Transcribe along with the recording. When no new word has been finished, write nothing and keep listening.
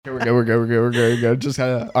We're good. Just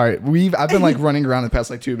kind of, all right. I've been like running around the past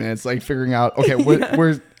like 2 minutes, like figuring out, okay,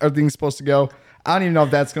 where's everything's supposed to go. I don't even know if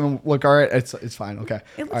that's going to look all right. It's fine. Okay.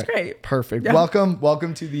 It looks great. Perfect. Yeah.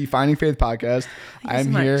 Welcome to the Finding Faith podcast.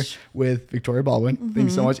 I'm here with Victoria Baldwin. Mm-hmm.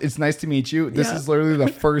 Thanks so much. It's nice to meet you. This is literally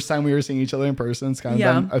the first time we were seeing each other in person. It's kind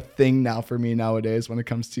of been a thing now for me nowadays when it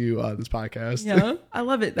comes to this podcast. Yeah. I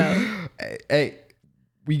love it though. Hey,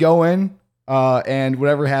 we go in. And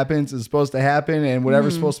whatever happens is supposed to happen, and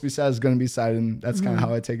whatever's supposed to be said is going to be said, and that's kind of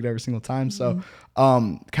how I take it every single time. So,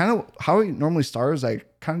 kind of how it normally starts, I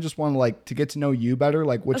kind of just want to like to get to know you better.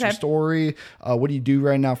 Like, what's your story? What do you do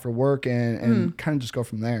right now for work, and kind of just go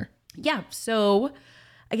from there. Yeah. So,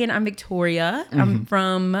 again, I'm Victoria. I'm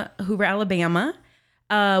from Hoover, Alabama.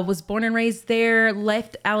 Was born and raised there.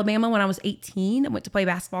 Left Alabama when I was 18. I went to play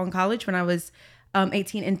basketball in college when I was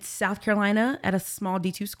 18 in South Carolina at a small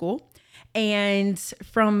D2 school. And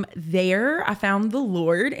from there, I found the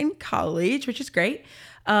Lord in college, which is great.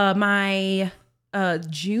 My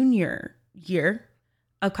junior year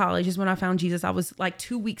of college is when I found Jesus. I was like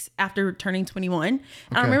 2 weeks after turning 21. And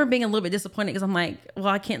I remember being a little bit disappointed because I'm like, well,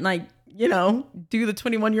 I can't do the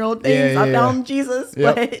 21-year-old things. I found Jesus.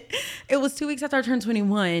 Yep. But it was 2 weeks after I turned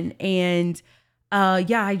 21. And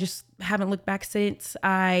I just haven't looked back since.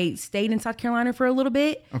 I stayed in South Carolina for a little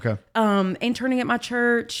bit. Okay. Interning at my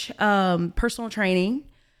church, personal training.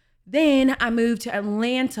 Then I moved to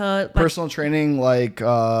Atlanta. Personal training, like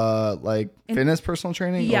fitness personal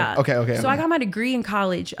training? Yeah. Okay. So I got my degree in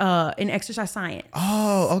college in exercise science.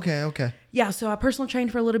 Oh, okay. Yeah, so I personal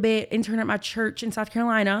trained for a little bit, interned at my church in South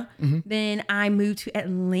Carolina. Then I moved to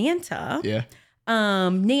Atlanta. Yeah.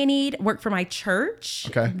 Nannied, worked for my church.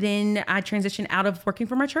 Okay. Then I transitioned out of working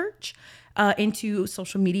for my church into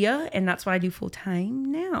social media, and that's what I do full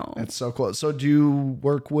time now. That's so cool. So do you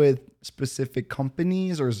work with specific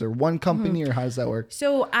companies, or is there one company, or how does that work?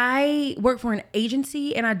 So I work for an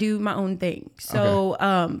agency and I do my own thing. So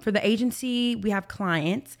for the agency, we have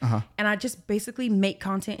clients and I just basically make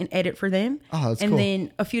content and edit for them. Oh, that's cool. And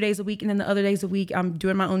then a few days a week, and then the other days a week, I'm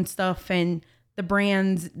doing my own stuff and the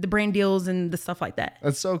brand deals and the stuff like that.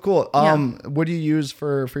 That's so cool. What do you use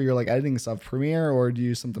for your like editing stuff? Premiere, or do you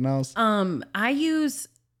use something else? I use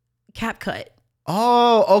CapCut.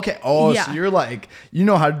 Oh, okay. Oh, yeah. So you're like, you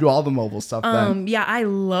know how to do all the mobile stuff then. Yeah, I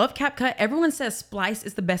love CapCut. Everyone says Splice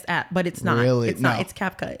is the best app, but it's not. Really? It's not. It's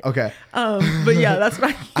CapCut. Okay. But yeah, that's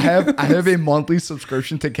what I have a monthly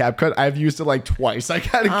subscription to CapCut. I've used it like twice. I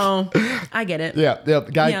get it. Yeah.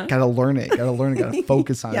 Gotta learn it. Gotta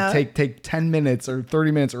focus on it. Take 10 minutes or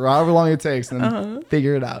 30 minutes or however long it takes, and then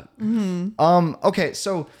figure it out. Okay,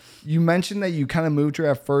 so you mentioned that you kind of moved here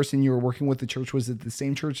at first and you were working with the church. Was it the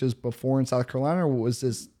same church as before in South Carolina, or was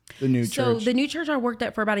this the new church? So the new church I worked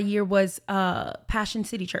at for about a year was Passion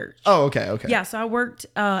City Church. Oh, okay. Yeah, so I worked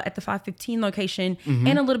at the 515 location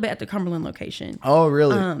and a little bit at the Cumberland location. Oh,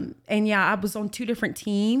 really? And yeah, I was on two different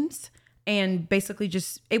teams, and basically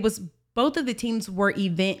both of the teams were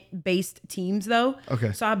event-based teams, though.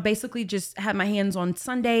 Okay. So I basically just had my hands on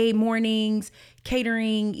Sunday mornings,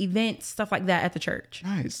 catering, events, stuff like that at the church.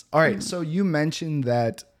 Nice. All right. So you mentioned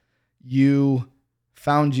that you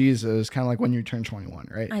found Jesus kind of like when you turned 21,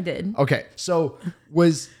 right? I did. Okay. So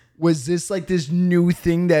was this like this new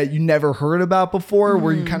thing that you never heard about before?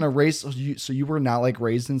 Were you kind of raised? So you were not like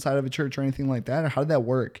raised inside of a church or anything like that? Or how did that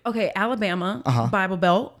work? Okay. Alabama, Bible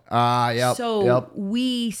Belt. Yep. So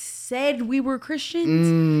we said we were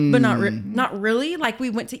Christians, but not really. Like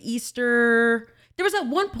we went to Easter. There was at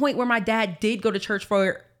one point where my dad did go to church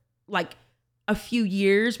for like a few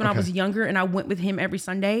years when I was younger, and I went with him every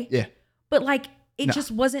Sunday. Yeah. But like it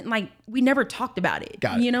just wasn't like, we never talked about it.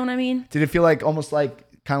 Got it. You know what I mean? Did it feel like almost like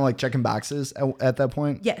kind of like checking boxes at that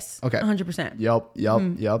point? Yes. Okay. 100%.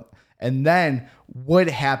 Yep. And then what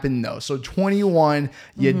happened though? So 21,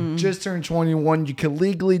 you just turned 21. You could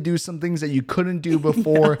legally do some things that you couldn't do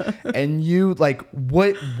before. And you like,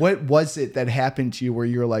 what was it that happened to you where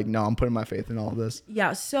you're like, no, I'm putting my faith in all of this?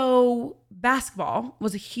 Yeah. So basketball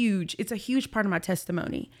was it's a huge part of my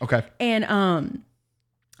testimony. Okay. And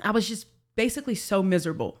I was just basically so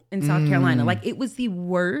miserable in South Carolina. Like it was the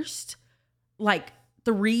worst, like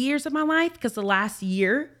 3 years of my life, because the last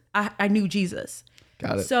year I knew Jesus.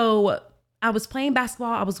 Got it. So I was playing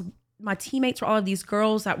basketball. My teammates were all of these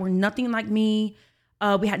girls that were nothing like me.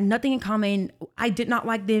 We had nothing in common. I did not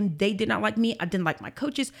like them. They did not like me. I didn't like my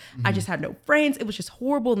coaches. I just had no friends. It was just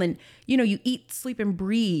horrible. And then, you eat, sleep, and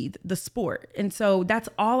breathe the sport. And so that's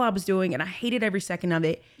all I was doing. And I hated every second of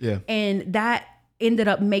it. Yeah. And that ended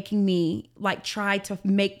up making me like try to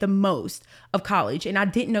make the most of college. And I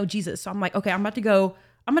didn't know Jesus. So I'm like, okay, I'm about to go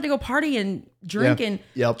I'm about to go party and drink and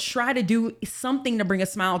Yep. try to do something to bring a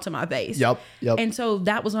smile to my face. Yep. And so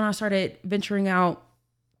that was when I started venturing out,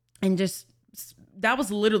 and just, that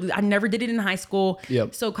was literally, I never did it in high school.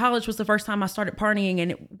 Yep. So college was the first time I started partying,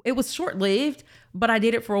 and it was short lived, but I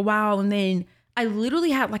did it for a while. And then I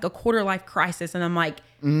literally had like a quarter life crisis, and I'm like,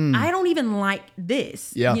 I don't even like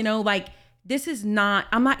this. Yeah. You know, like this is not,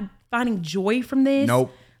 I'm not finding joy from this.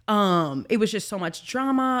 Nope. It was just so much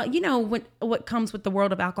drama, you know, what comes with the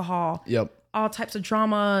world of alcohol. Yep. All types of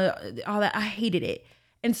drama, all that. I hated it.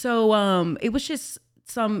 And so it was just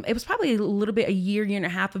it was probably a year and a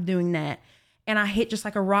half of doing that. And I hit just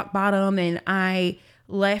like a rock bottom, and I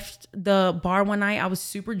left the bar one night. I was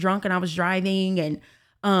super drunk and I was driving, and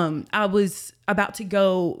I was about to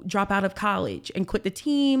go drop out of college and quit the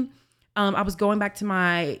team. I was going back to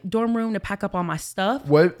my dorm room to pack up all my stuff.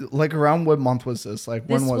 Around what month was this? Like,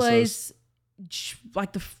 when was this?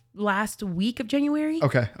 Like the last week of January.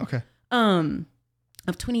 Okay. Of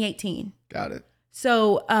 2018. Got it.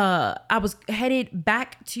 So I was headed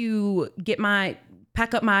back to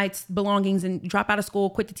pack up my belongings and drop out of school,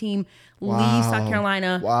 quit the team, leave South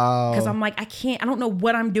Carolina. Wow. Because I'm like, I don't know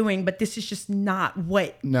what I'm doing, but this is just not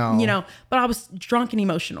what, you know, but I was drunk and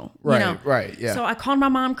emotional, right, you know? Right. Yeah. So I called my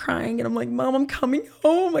mom crying, and I'm like, Mom, I'm coming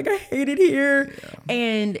home. Like, I hate it here. Yeah.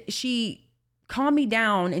 And she calmed me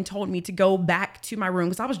down and told me to go back to my room,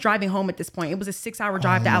 because I was driving home at this point. It was a 6-hour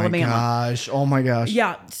drive to Alabama. Oh my gosh.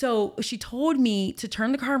 Yeah. So she told me to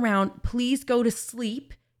turn the car around, please go to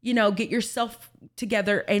sleep, you know, get yourself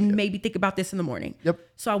together, and maybe think about this in the morning. Yep.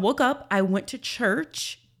 So I woke up, I went to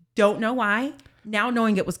church. Don't know why. Now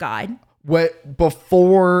knowing it was God.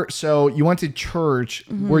 So you went to church.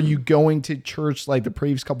 Were you going to church like the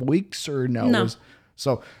previous couple weeks, or no? No.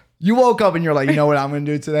 So you woke up and you're like, you know what I'm going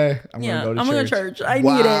to do today? I'm going to go to church. I'm going to church. I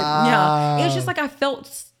need it. Yeah. It was just like, I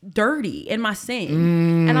felt dirty in my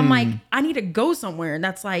sin. And I'm like, I need to go somewhere. And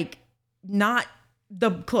that's like not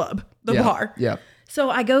the club, the bar. Yeah. So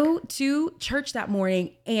I go to church that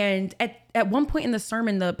morning, and at one point in the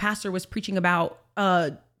sermon, the pastor was preaching about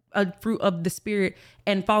a fruit of the Spirit,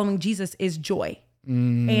 and following Jesus is joy.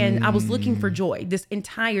 And I was looking for joy this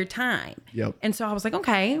entire time. Yep. And so I was like,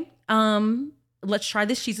 okay, let's try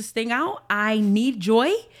this Jesus thing out. I need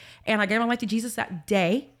joy. And I gave my life to Jesus that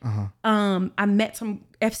day. I met some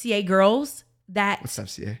FCA girls What's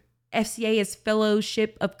FCA? FCA is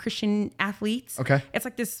Fellowship of Christian Athletes. Okay. It's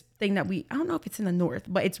like this thing that I don't know if it's in the North,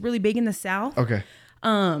 but it's really big in the South. Okay.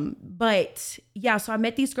 But yeah, so I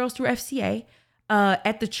met these girls through FCA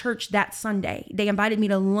at the church that Sunday. They invited me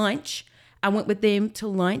to lunch. I went with them to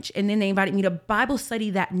lunch, and then they invited me to Bible study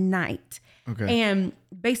that night. Okay. And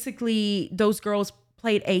basically those girls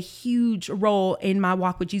played a huge role in my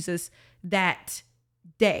walk with Jesus that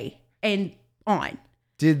day and on.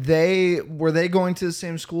 Were they going to the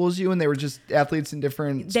same school as you, and they were just athletes in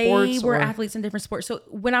different sports? They were athletes in different sports. So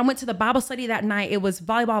when I went to the Bible study that night, it was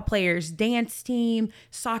volleyball players, dance team,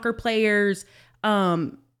 soccer players,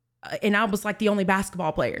 and I was like the only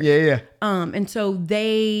basketball player. Yeah. And so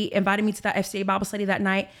they invited me to that FCA Bible study that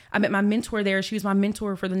night. I met my mentor there. She was my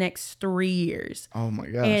mentor for the next 3 years. Oh my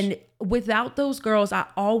gosh. And without those girls, I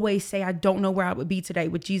always say I don't know where I would be today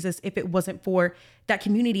with Jesus if it wasn't for that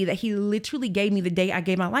community that he literally gave me the day I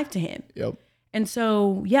gave my life to him. Yep. And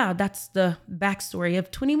so, yeah, that's the backstory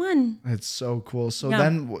of 21. That's so cool. So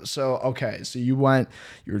okay. So you were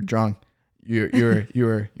drunk. You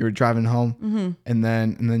were driving home, and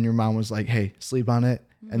then your mom was like, "Hey, sleep on it,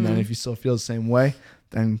 and then if you still feel the same way,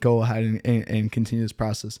 then go ahead and continue this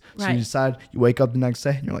process." So you decide, you wake up the next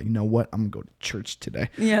day, and you're like, "You know what? I'm gonna go to church today."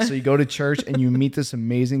 Yeah. So you go to church and you meet this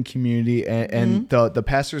amazing community, and the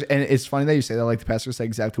pastors. And it's funny that you say that. Like, the pastor said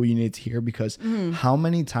exactly what you needed to hear, because how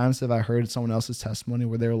many times have I heard someone else's testimony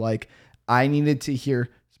where they're like, "I needed to hear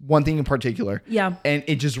one thing in particular." Yeah. And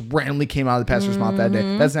it just randomly came out of the pastor's mouth that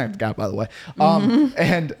day. That's not God, by the way.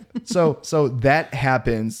 And so that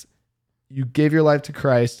happens. You gave your life to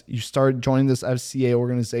Christ. You start joining this FCA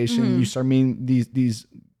organization. You start meeting these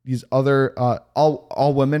other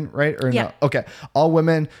all women, right? Or yeah. No? Okay. All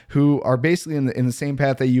women who are basically in the same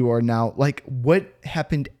path that you are now. Like, what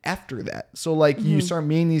happened after that? So like you start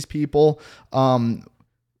meeting these people.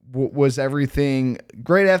 Was everything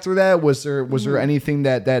great after that? Was there anything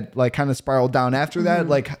that like kind of spiraled down after that?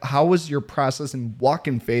 Like, how was your process in walk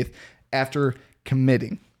in faith after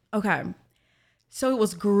committing? Okay. So it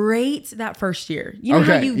was great that first year. You know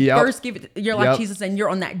how you first give it your life to Jesus, and you're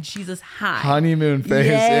on that Jesus high. Honeymoon phase.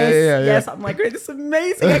 Yes, Yeah. yes. I'm like, great, this is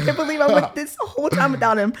amazing. I can't believe I went this whole time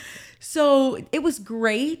without him. So it was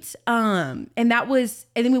great. And then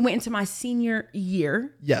we went into my senior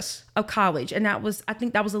year Yes. of college. And I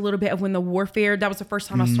think that was a little bit of when that was the first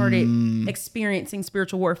time I started experiencing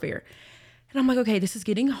spiritual warfare. And I'm like, okay, this is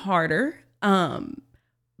getting harder.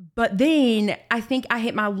 But then I think I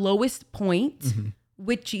hit my lowest point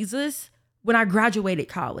with Jesus when I graduated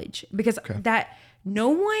college, because that no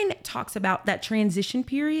one talks about that transition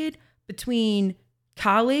period between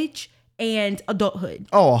college and adulthood.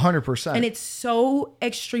 Oh, 100%. And it's so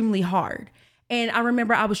extremely hard. And I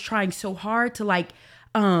remember I was trying so hard to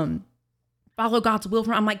follow God's will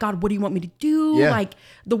I'm like, God, what do you want me to do? Yeah. Like,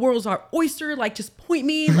 the world's our oyster. Like, just point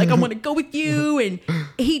me. Like, I want to go with you. And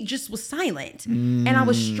he just was silent. And I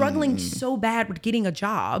was struggling so bad with getting a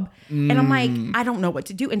job. And I'm like, I don't know what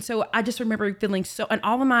to do. And so I just remember feeling and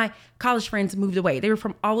all of my college friends moved away. They were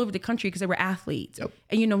from all over the country because they were athletes. Yep.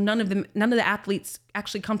 And, none of the athletes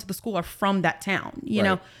actually come to the school are from that town, you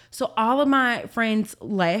know? So all of my friends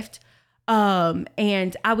left.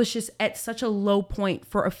 And I was just at such a low point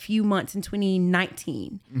for a few months in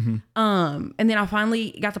 2019. And then I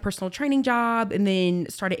finally got the personal training job and then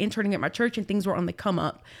started interning at my church, and things were on the come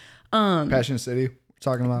up. Passion City, we're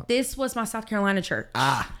talking about? This was my South Carolina church.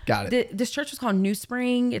 Got it. This church was called New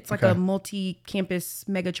Spring. It's like a multi-campus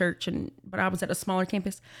mega church, but I was at a smaller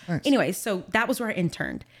campus. Nice. Anyway, so that was where I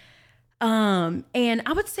interned. And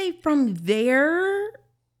I would say from there,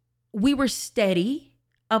 we were steady.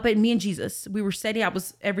 Up at me and Jesus, we were steady.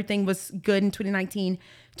 Everything was good in 2019.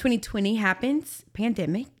 2020 happens,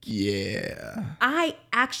 pandemic. Yeah. I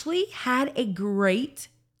actually had a great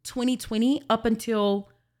 2020 up until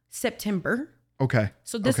September. Okay.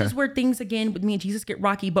 So this is where things again with me and Jesus get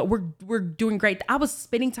rocky, but we're doing great. I was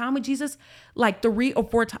spending time with Jesus like 3 or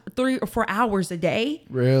 4 hours a day.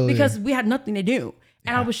 Really? Because we had nothing to do.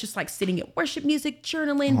 And I was just like sitting at worship music,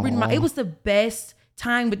 journaling, reading it was the best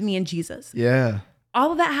time with me and Jesus. Yeah. All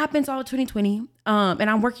of that happens all of 2020. And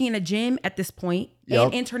I'm working in a gym at this point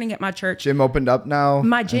and interning at my church. Gym opened up now.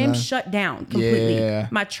 My gym shut down completely. Yeah.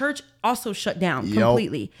 My church also shut down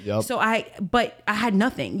completely. Yep. So I had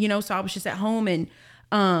nothing, so I was just at home and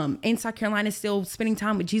in South Carolina still spending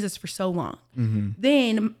time with Jesus for so long.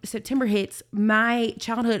 Then September hits, my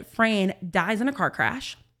childhood friend dies in a car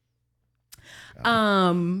crash.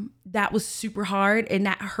 That was super hard and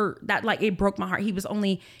that hurt. It broke my heart. He was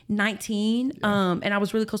only 19. And I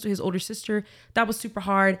was really close to his older sister. That was super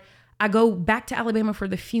hard. I go back to Alabama for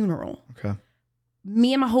the funeral. Okay.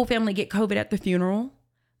 Me and my whole family get COVID at the funeral.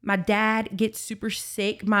 My dad gets super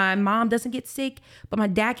sick. My mom doesn't get sick, but my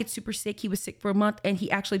dad gets super sick. He was sick for a month and he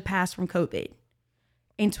actually passed from COVID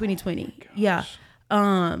in 2020.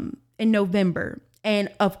 In November. And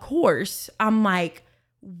of course, I'm like,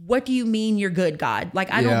 what do you mean you're good, God?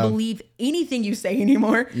 Like, I don't believe anything you say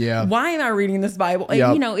anymore. Yeah. Why am I reading this Bible?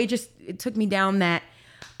 And, it took me down that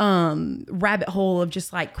rabbit hole of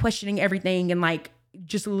just like questioning everything and like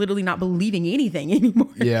just literally not believing anything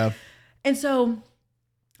anymore. Yeah. And so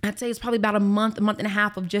I'd say it's probably about a month and a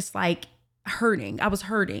half of just like hurting. I was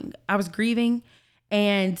hurting. I was grieving.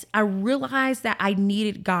 And I realized that I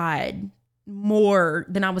needed God more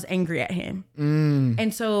than I was angry at him.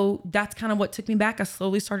 And so that's kind of what took me back. I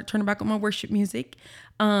slowly started turning back on my worship music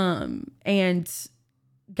and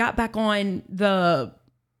got back on the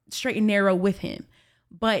straight and narrow with him.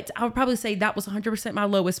 But I would probably say that was 100% my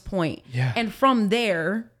lowest point. Yeah. And from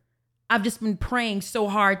there, I've just been praying so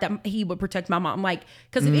hard that he would protect my mom. Like,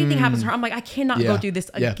 because if anything happens to her, I'm like, I cannot go through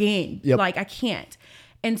this again. Yep. Like, I can't.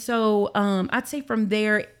 And so I'd say from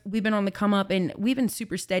there, we've been on the come up and we've been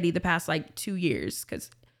super steady the past like 2 years.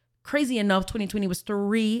 Because crazy enough, 2020 was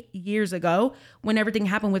 3 years ago when everything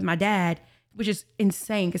happened with my dad, which is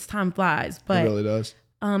insane because time flies. But it really does.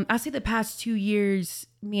 I say the past 2 years,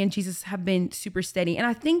 me and Jesus have been super steady. And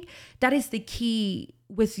I think that is the key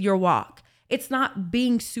with your walk. It's not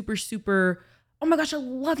being super, super, oh my gosh, I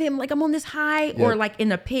love him. Like I'm on this high or like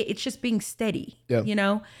in a pit. It's just being steady,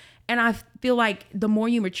 And I feel like the more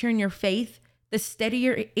you mature in your faith, the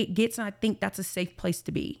steadier it gets. And I think that's a safe place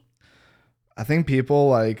to be. I think people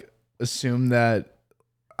like assume that,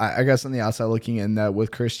 I guess on the outside looking in, that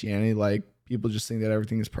with Christianity, like people just think that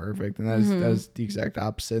everything is perfect. And that is the exact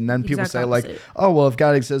opposite. And then people say like, oh, well, if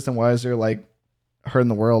God exists, then why is there like hurt in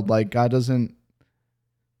the world? Like God doesn't,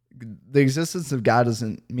 the existence of God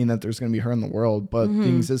doesn't mean that there's going to be hurt in the world, but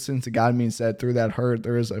the existence of God means that through that hurt,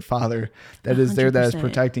 there is a Father that is there, that is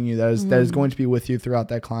protecting you, that is going to be with you throughout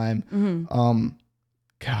that climb.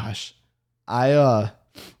 Gosh, I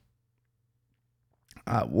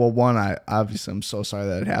obviously I'm so sorry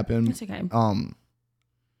that it happened. It's okay.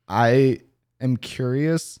 I am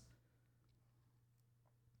curious,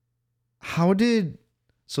 how did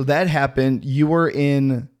So that happened. You were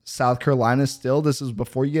in South Carolina still. This is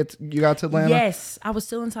before you got to Atlanta. Yes, I was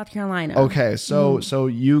still in South Carolina. Okay, so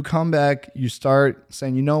you come back, you start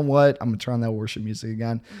saying, you know what? I'm gonna turn on that worship music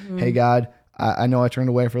again. Hey God, I know I turned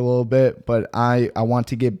away for a little bit, but I want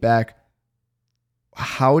to get back.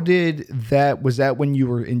 How did that? Was that when you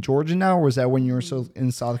were in Georgia now, or was that when you were still in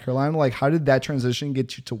South Carolina? Like, how did that transition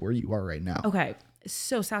get you to where you are right now? Okay.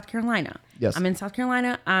 So South Carolina. Yes. I'm in South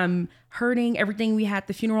Carolina. I'm hurting. Everything, we had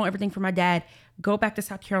the funeral, everything for my dad. Go back to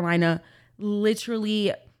South Carolina.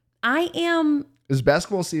 Literally, Is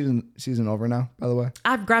basketball season over now, by the way?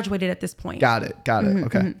 I've graduated at this point. Got it.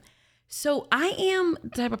 Okay. So I am the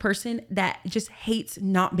type of person that just hates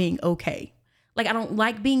not being okay. Like, I don't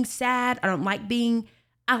like being sad. I don't like being,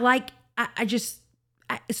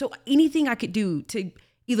 so anything I could do to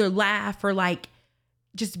either laugh or like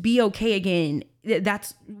just be okay again,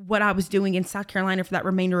 that's what I was doing in South Carolina for that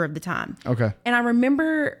remainder of the time. Okay. And I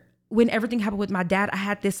remember when everything happened with my dad, I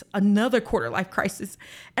had another quarter life crisis.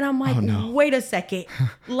 And I'm like, wait a second.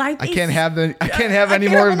 I can't have any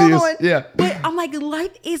more of these. Yeah. But I'm like,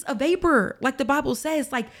 life is a vapor. Like the Bible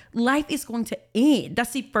says, like life is going to end.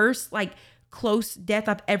 That's the first like close death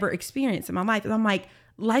I've ever experienced in my life. And I'm like,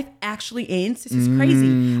 life actually ends. This is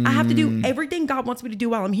crazy. I have to do everything God wants me to do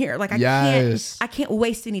while I'm here. Like I can't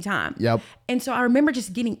waste any time. Yep. And so I remember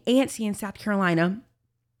just getting antsy in South Carolina.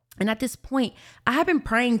 And at this point, I have been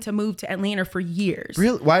praying to move to Atlanta for years.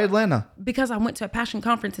 Really? Why Atlanta? Because I went to a Passion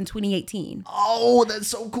Conference in 2018. Oh, that's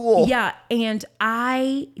so cool. Yeah. And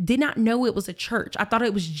I did not know it was a church. I thought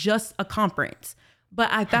it was just a conference.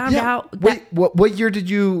 But I found out that... Wait, what year did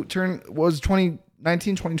you turn... Was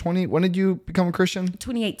 2019, 2020? When did you become a Christian?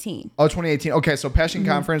 2018. Oh, 2018. Okay, so Passion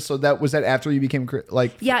Conference. So was that after you became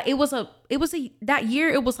like... Yeah, that year,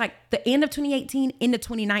 it was like the end of 2018 into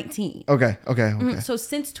 2019. Okay. So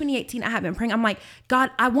since 2018, I have been praying. I'm like,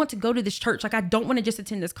 God, I want to go to this church. Like, I don't want to just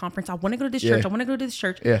attend this conference. I want to go to this church. I want to go to this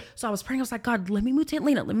church. Yeah. So I was praying. I was like, God, let me move to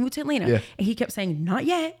Atlanta. Yeah. And he kept saying, not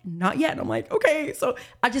yet. And I'm like, okay. So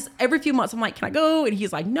I just, every few months, I'm like, can I go? And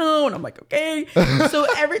he's like, no. And I'm like, okay. So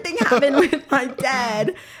everything happened with my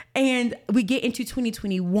dad. And we get into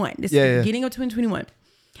 2021. This is the beginning of 2021.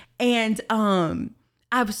 And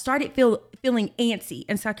I've started feeling antsy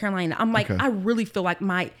in South Carolina. I'm like, I really feel like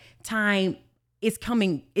my time is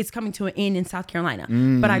coming to an end in South Carolina.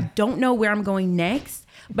 But I don't know where I'm going next.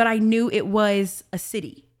 But I knew it was a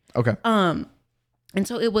city. Okay. And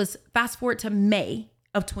so it was fast forward to May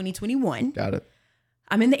of 2021. Got it.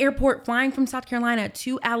 I'm in the airport flying from South Carolina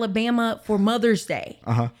to Alabama for Mother's Day.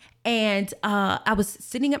 And I was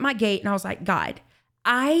sitting at my gate and I was like, God,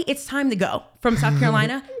 it's time to go from South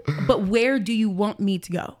Carolina, but where do you want me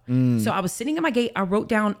to go? So I was sitting at my gate. I wrote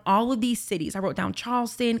down all of these cities. I wrote down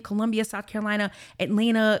Charleston, Columbia, South Carolina,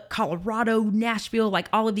 Atlanta, Colorado, Nashville, like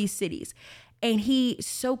all of these cities. And he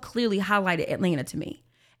so clearly highlighted Atlanta to me.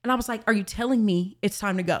 And I was like, are you telling me it's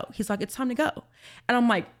time to go? He's like, it's time to go. And I'm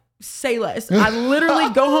like, say less. I literally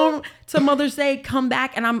go home to Mother's Day, come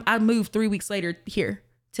back, and I moved 3 weeks later here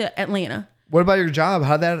to Atlanta. What about your job?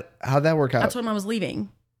 How'd that work out? I told him I was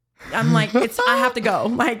leaving. I'm like, I have to go.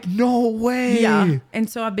 Like, no way. Yeah. And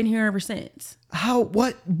so I've been here ever since.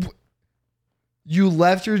 What? You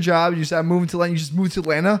left your job. You said I'm moving to Atlanta. You just moved to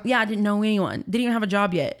Atlanta? Yeah. I didn't know anyone. Didn't even have a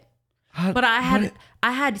job yet. But I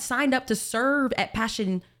had signed up to serve at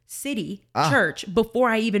Passion City Church before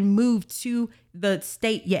I even moved to the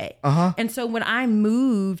state yet. And so when I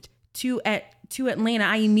moved to Atlanta,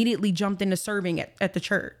 I immediately jumped into serving at the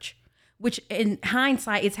church, which in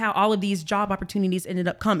hindsight is how all of these job opportunities ended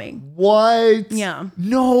up coming. What? Yeah.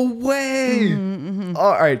 No way.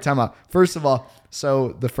 All right, time out. First of all,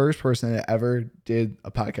 so the first person I ever did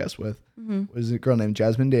a podcast with was a girl named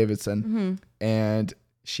Jasmine Davidson. And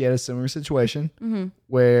she had a similar situation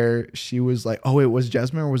where she was like, oh, it was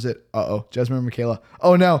Jasmine or was it? Jasmine or Michaela?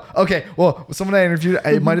 Oh, no. Okay. Well, someone I interviewed,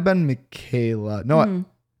 it might have been Michaela. No,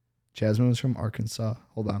 Jasmine was from Arkansas.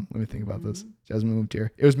 Hold on. Let me think about this. Jasmine moved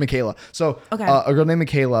here. It was Michaela. So a girl named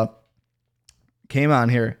Michaela came on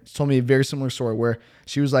here, told me a very similar story where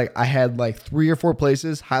she was like, I had like 3 or 4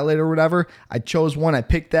 places highlighted or whatever. I chose one. I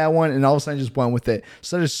picked that one and all of a sudden I just went with it.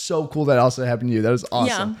 So that is so cool that also happened to you. That is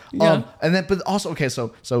awesome. Yeah. And then, but also, okay,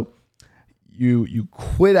 so you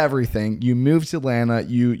quit everything. You move to Atlanta.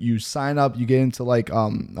 You sign up. You get into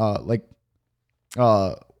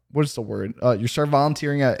what is the word? You start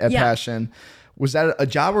volunteering at Passion. Was that a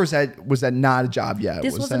job or was that not a job yet?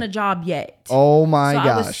 This wasn't a job yet. Oh my gosh.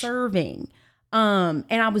 I was serving. And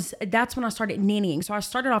that's when I started nannying. So I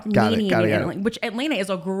started off nannying in Atlanta, which Atlanta is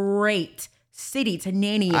a great city to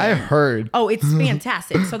nanny in. I heard. Oh, it's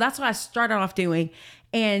fantastic. So that's what I started off doing.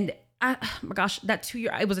 And oh my gosh, that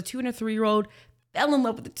 2-year, it was a 2 and a 3-year-old. Fell in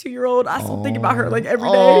love with the 2-year-old. I still think about her like every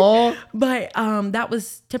day. But that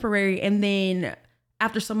was temporary. And then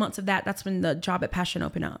after some months of that, that's when the job at Passion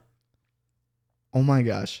opened up. Oh my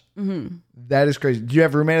gosh. That is crazy. Do you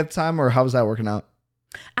have a roommate at the time, or how was that working out?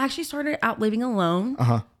 I actually started out living alone.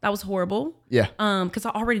 That was horrible. Yeah. Because I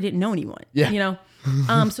already didn't know anyone. Yeah. You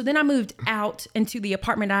know? So then I moved out into the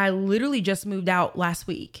apartment. I literally just moved out last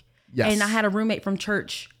week. Yes. And I had a roommate from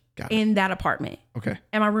church in that apartment. Okay.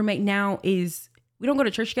 And my roommate now we don't go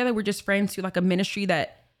to church together. We're just friends through like a ministry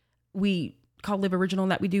that we call Live Original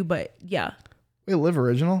that we do. But yeah. Wait, Live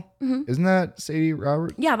Original? Isn't that Sadie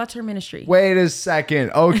Roberts? Yeah, that's her ministry. Wait a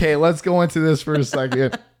second. Okay, let's go into this for a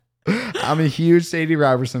second. I'm a huge Sadie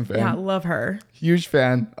Robertson fan. Yeah, I love her. Huge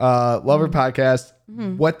fan. Love her podcast.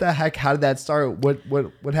 What the heck? How did that start?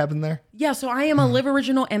 What happened there? Yeah, so I am a Live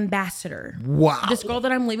Original ambassador. Wow. This girl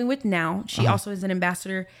that I'm living with now, she also is an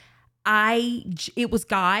ambassador. It was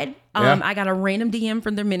God. I got a random DM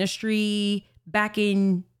from their ministry back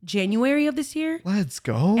in January of this year. Let's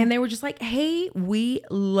go. And they were just like, hey, we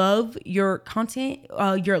love your content,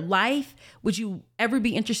 your life. Would you ever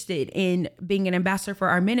be interested in being an ambassador for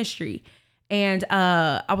our ministry? And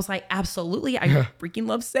I was like, absolutely. I freaking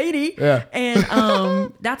love Sadie. Yeah.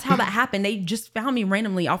 And that's how that happened. They just found me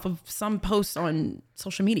randomly off of some posts on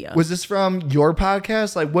social media. Was this from your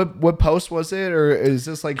podcast? Like what post was it? Or is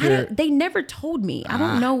this like they never told me. I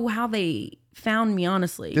don't know how they found me,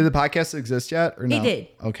 honestly. Did the podcast exist yet or no? It did.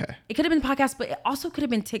 Okay. It could have been podcast, but it also could have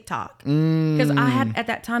been TikTok. Because I had, at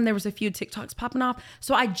that time, there was a few TikToks popping off.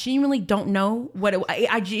 So I genuinely don't know what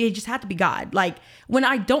it just had to be God. Like when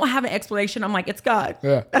I don't have an explanation, I'm like, it's God.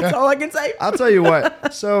 Yeah. That's all I can say. I'll tell you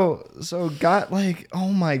what. So God, like, oh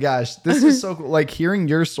my gosh, this is so cool. Like hearing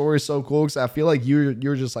your story is so cool. Cause I feel like you're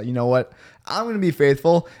just like, you know what? I'm going to be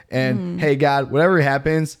faithful. And hey, God, whatever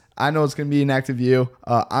happens, I know it's going to be an act of you.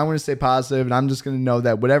 I'm going to stay positive, and I'm just going to know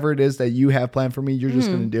that whatever it is that you have planned for me, you're just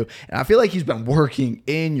going to do. And I feel like he's been working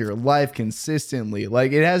in your life consistently.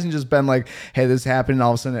 Like it hasn't just been like, hey, this happened, and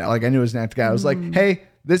all of a sudden, like I knew it was an act of God. I was like, hey,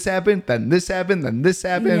 this happened, then this happened, then this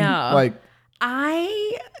happened. Yeah. Like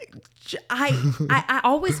I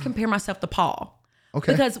always compare myself to Paul.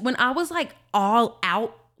 Okay. Because when I was like all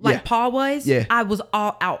out, like Paul was, I was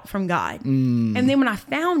all out from God. And then when I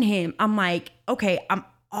found him, I'm like, okay, I'm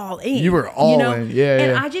all in. You were all in. Yeah.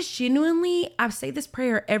 And I just genuinely, I say this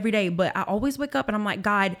prayer every day, but I always wake up and I'm like,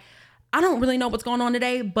 God, I don't really know what's going on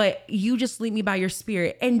today, but you just lead me by your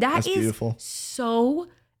spirit. And that's beautiful. So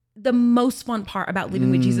the most fun part about living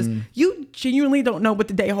with Jesus. You genuinely don't know what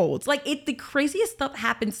the day holds. Like the craziest stuff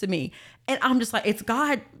happens to me. And I'm just like, it's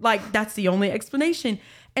God. Like that's the only explanation.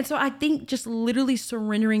 And so I think just literally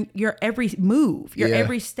surrendering your every move, your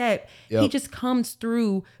every step, he just comes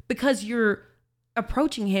through because you're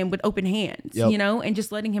approaching him with open hands, you know, and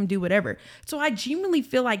just letting him do whatever. So I genuinely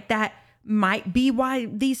feel like that might be why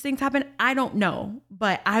these things happen. I don't know,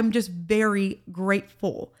 but I'm just very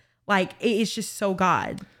grateful. Like it's just so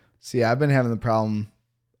God. See, I've been having the problem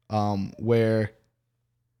where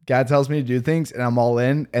God tells me to do things and I'm all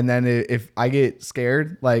in. And then if I get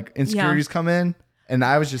scared, like insecurities come in. And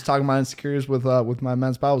I was just talking about insecurities with my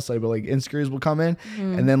men's Bible study, but like insecurities will come in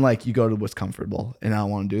and then like you go to what's comfortable and I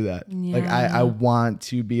don't want to do that. Yeah. Like I want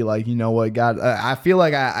to be like, you know what, God, I feel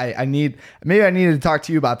like I needed to talk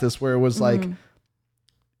to you about this where it was like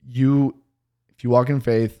if you walk in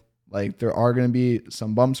faith, like there are going to be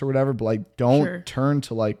some bumps or whatever, but like don't turn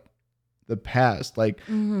to like the past, like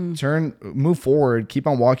move forward, keep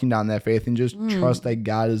on walking down that faith and just trust that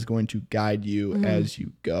God is going to guide you as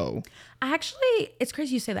you go. It's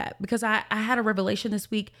crazy you say that because I had a revelation this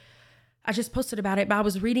week. I just posted about it, but I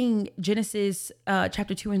was reading Genesis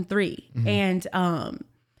chapter 2 and 3. And I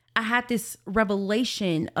had this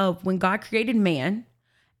revelation of when God created man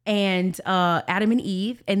and Adam and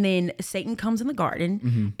Eve, and then Satan comes in the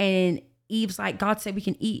garden and Eve's like, God said we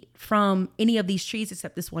can eat from any of these trees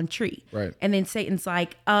except this one tree. Right. And then Satan's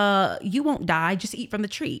like, you won't die, just eat from the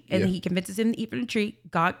tree. And then he convinces him to eat from the tree.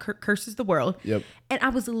 God curses the world. Yep. And I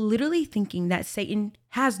was literally thinking that Satan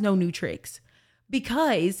has no new tricks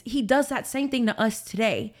because he does that same thing to us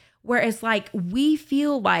today. Whereas like we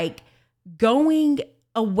feel like going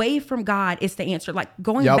away from God is the answer. Like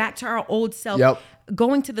going back to our old self,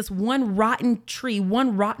 going to this one rotten tree,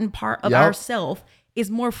 one rotten part of ourself is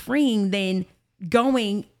more freeing than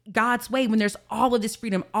going God's way when there's all of this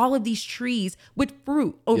freedom, all of these trees with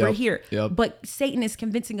fruit over here. But Satan is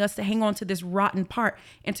convincing us to hang on to this rotten part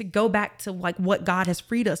and to go back to like what God has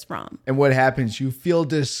freed us from. And what happens? You feel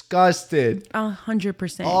disgusted.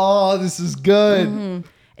 100%. Oh, this is good.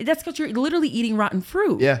 That's because you're literally eating rotten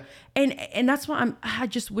fruit. Yeah. And that's why I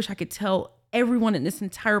just wish I could tell everyone in this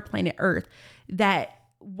entire planet Earth that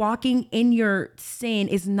walking in your sin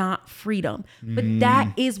is not freedom. But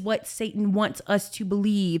that is what Satan wants us to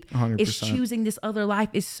believe. 100%. Is choosing this other life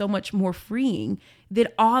is so much more freeing than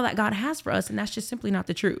all that God has for us. And that's just simply not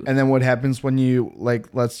the truth. And then what happens when you,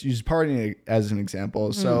 like, let's use partying as an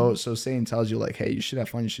example. So Satan tells you, like, hey, you should have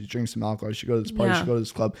fun. You should drink some alcohol. You should go to this party. You should go to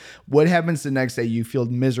this club. What happens the next day? You feel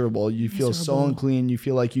miserable. You feel so unclean. You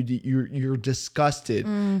feel like you're disgusted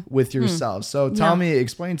with yourself. So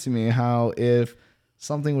explain to me how if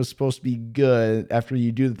something was supposed to be good, after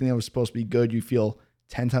you do the thing that was supposed to be good, you feel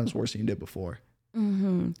 10 times worse than you did before.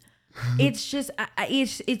 It's just,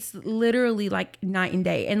 it's literally like night and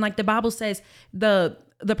day. And like the Bible says, the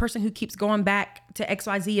person who keeps going back to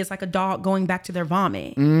XYZ is like a dog going back to their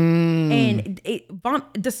vomit. And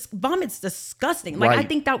vomit's disgusting. Like, I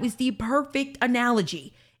think that was the perfect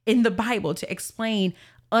analogy in the Bible to explain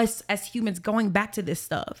us as humans going back to this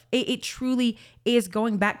stuff. It truly is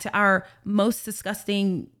going back to our most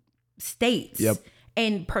disgusting states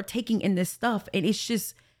and partaking in this stuff. And it's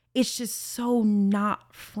just so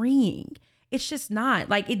not freeing. It's just not.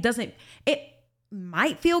 Like, it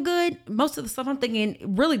might feel good. Most of the stuff I'm thinking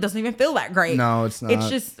really doesn't even feel that great. No, it's not. It's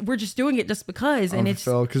just, we're just doing it just because. And it's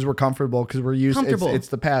because we're comfortable, because we're used. It's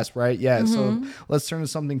the past, right? Yeah. So let's turn to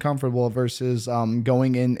something comfortable versus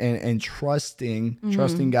going in and trusting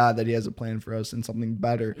God that He has a plan for us and something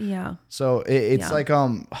better. Yeah. So it's like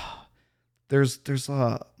there's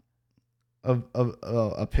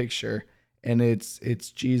a picture, and it's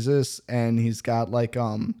Jesus, and He's got like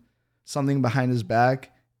something behind His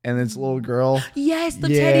back. And it's a little girl. Yes, the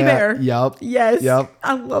teddy bear. Yep. Yes. Yep.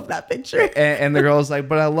 I love that picture. And the girl's like,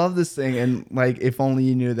 but I love this thing. And like, if only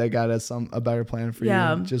you knew that God has a better plan for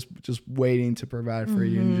you. Just waiting to provide for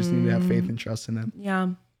you. And you just need to have faith and trust in Him. Yeah.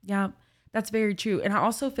 Yeah. That's very true. And I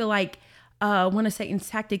also feel like one of Satan's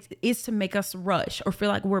tactics is to make us rush or feel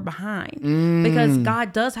like we're behind, because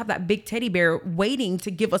God does have that big teddy bear waiting to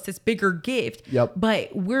give us this bigger gift. Yep. But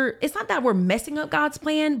it's not that we're messing up God's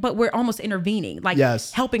plan, but we're almost intervening, like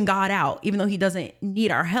helping God out, even though He doesn't need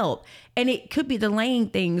our help. And it could be delaying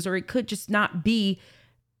things, or it could just not be.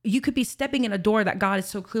 You could be stepping in a door that God is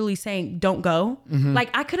so clearly saying, don't go. Like,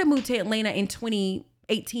 I could have moved to Atlanta in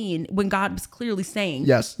 2018 when God was clearly saying,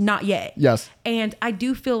 yes, not yet. Yes. And I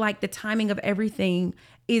do feel like the timing of everything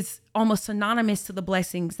is almost synonymous to the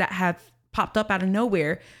blessings that have popped up out of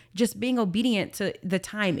nowhere, just being obedient to the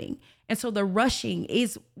timing. And so the rushing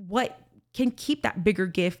is what can keep that bigger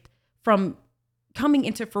gift from coming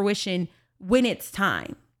into fruition when it's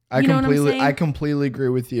time. I completely agree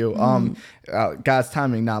with you. God's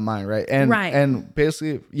timing, not mine, right? And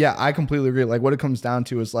basically, yeah, I completely agree. Like, what it comes down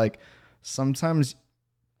to is like, sometimes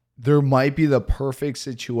there might be the perfect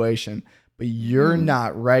situation, but you're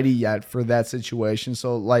not ready yet for that situation.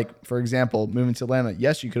 So like, for example, moving to Atlanta,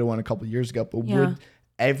 yes, you could have won a couple of years ago, but would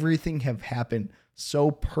everything have happened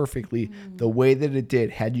so perfectly the way that it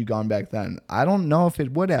did had you gone back then? I don't know if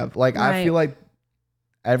it would have. Like, I feel like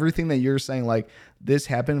everything that you're saying, like, this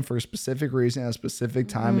happened for a specific reason at a specific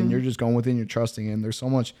time, and you're just going within, you're trusting in. There's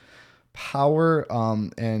so much power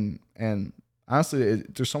and honestly,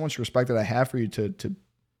 there's so much respect that I have for you to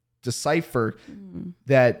decipher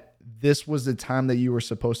that this was the time that you were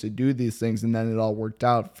supposed to do these things, and then it all worked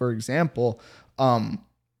out. For example, I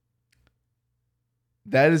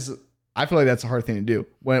feel like that's a hard thing to do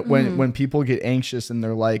when people get anxious and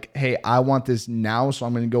they're like, hey, I want this now, so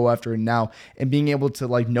I'm going to go after it now. And being able to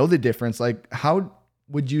like know the difference, like, how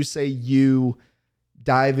would you say you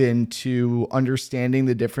dive into understanding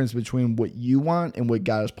the difference between what you want and what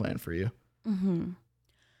God has planned for you?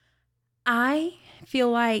 I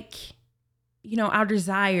feel like, our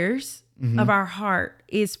desires of our heart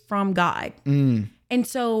is from God. And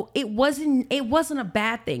so it wasn't a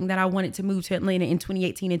bad thing that I wanted to move to Atlanta in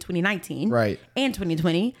 2018 and 2019. Right. And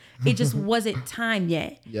 2020. It just wasn't time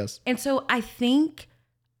yet. Yes. And so I think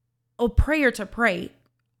a prayer to pray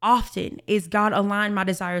often is, God, align my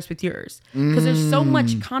desires with yours. Because there's so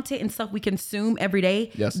much content and stuff we consume every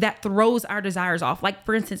day that throws our desires off. Like,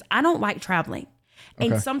 for instance, I don't like traveling.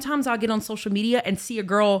 And sometimes I'll get on social media and see a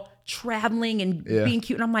girl traveling and being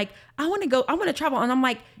cute. And I'm like, I want to travel. And I'm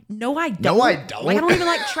like, no, I don't. No, I don't. Like, I don't even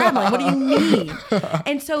like traveling. What do you mean?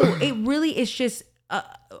 And so it really is just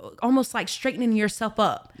almost like straightening yourself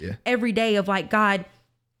up every day of like, God,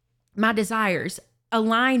 my desires,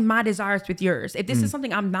 align my desires with yours. If this is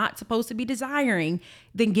something I'm not supposed to be desiring,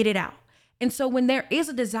 then get it out. And so when there is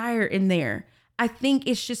a desire in there, I think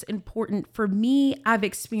it's just important for me. I've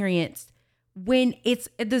experienced when it's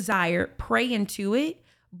a desire, pray into it,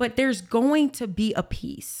 but there's going to be a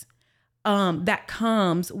peace that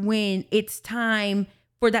comes when it's time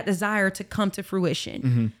for that desire to come to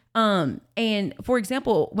fruition. And for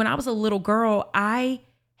example, when I was a little girl, I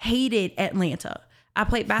hated Atlanta. I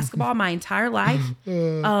played basketball my entire life.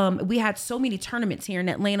 We had so many tournaments here in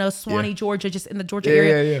Atlanta, Swanee, Georgia, just in the Georgia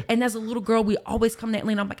area. And as a little girl, we always come to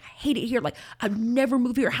Atlanta. I'm like, I hate it here. Like, I've never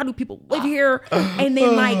moved here. How do people live here? And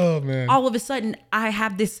then like all of a sudden I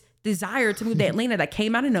have this desire to move to Atlanta that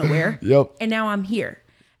came out of nowhere. And now I'm here.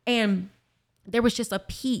 And there was just a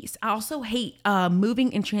peace. I also hate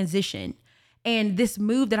moving in transition. And this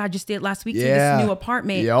move that I just did last week to this new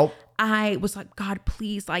apartment, I was like, God,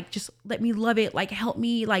 please, like, just let me love it. Like, help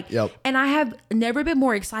me. Like, and I have never been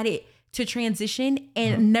more excited to transition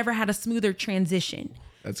and never had a smoother transition.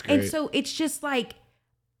 That's great. And so it's just like,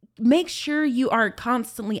 make sure you are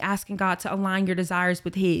constantly asking God to align your desires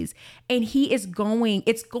with his, and it's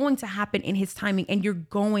going to happen in his timing, and you're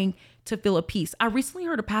going to feel a peace. I recently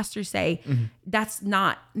heard a pastor say that's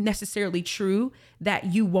not necessarily true, that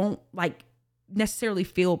you won't like necessarily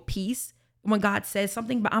feel peace when God says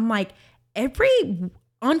something, but I'm like, every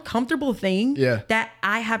uncomfortable thing that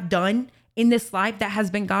I have done in this life that has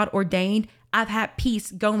been God ordained, I've had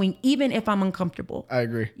peace going, even if I'm uncomfortable. I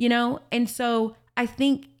agree. You know? And so I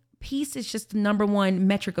think peace is just the number one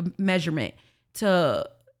metric of measurement to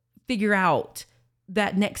figure out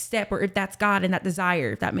that next step, or if that's God and that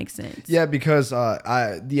desire, if that makes sense. Yeah, because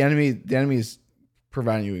the enemy is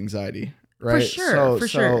providing you anxiety. Right. For sure.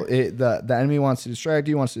 So the enemy wants to distract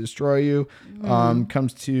you, wants to destroy you,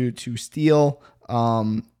 comes to steal.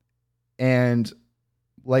 And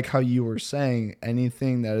like how you were saying,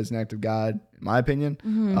 anything that is an act of God, in my opinion,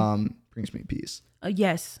 brings me peace.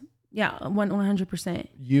 Yes. Yeah. 100%.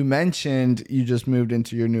 You mentioned you just moved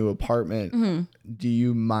into your new apartment. Do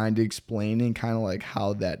you mind explaining kind of like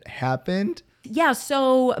how that happened? Yeah.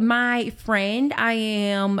 So my friend,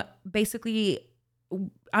 I'm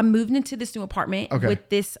moving into this new apartment with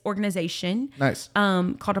this organization. Nice.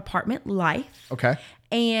 Called Apartment Life. Okay.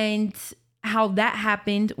 And how that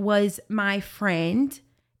happened was my friend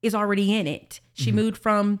is already in it. She moved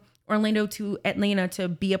from Orlando to Atlanta to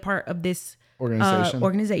be a part of this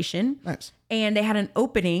organization. Nice. And they had an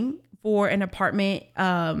opening for an apartment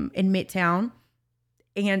in Midtown.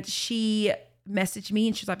 And she messaged me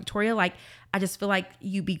and she's like, Victoria, like, I just feel like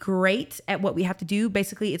you'd be great at what we have to do.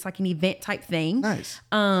 Basically, it's like an event type thing. Nice.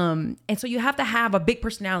 And so you have to have a big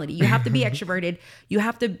personality. You have to be extroverted. You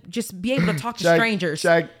have to just be able to talk to strangers.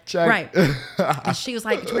 Check. Right. And she was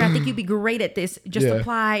like, Victoria, I think you'd be great at this. Just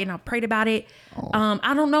apply. And I prayed about it.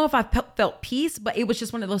 I don't know if I felt peace, but it was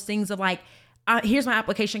just one of those things of like, here's my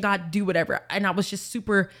application, God, do whatever. And I was just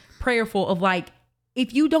super prayerful of like,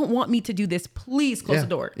 if you don't want me to do this, please close the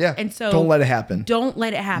door. Yeah. And so don't let it happen. Don't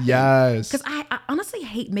let it happen. Yes. Because I honestly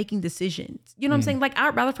hate making decisions. You know what I'm saying? Like,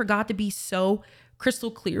 I'd rather for God to be so crystal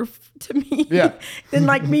clear to me than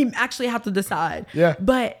like me actually have to decide. Yeah.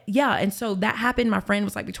 But yeah. And so that happened. My friend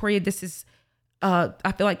was like, Victoria, this is,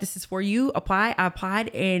 I feel like this is for you. Apply. I applied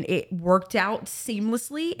and it worked out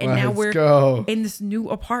seamlessly. And now we're in this new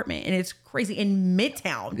apartment and it's crazy in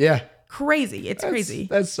Midtown. Yeah. Crazy. Crazy.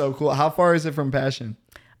 That's so cool. How far is it from Passion?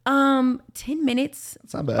 10 minutes.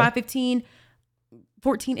 That's not bad. 5:15,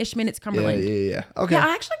 14-ish minutes Cumberland. Yeah. Okay. Yeah, I'm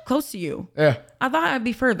actually close to you. Yeah. I thought I'd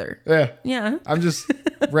be further. Yeah. I'm just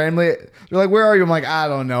randomly, they're like, where are you? I'm like, I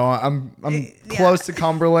don't know. I'm close to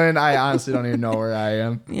Cumberland. I honestly don't even know where I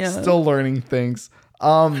am. Yeah. Still learning things.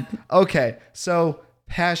 Okay. So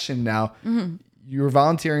Passion now. You were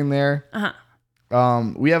volunteering there.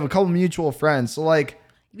 We have a couple mutual friends. So like,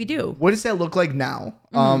 we do. What does that look like now?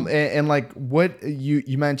 And like what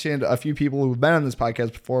you mentioned a few people who've been on this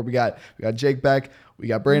podcast before. We got Jake Beck, we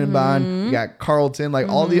got Brandon Bond, we got Carlton, like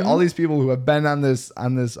all these people who have been on this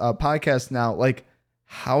podcast now. Like,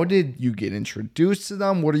 how did you get introduced to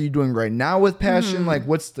them? What are you doing right now with Passion? Like,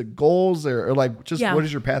 what's the goals or like just what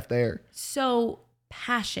is your path there? So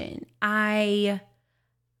Passion, right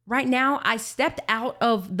now I stepped out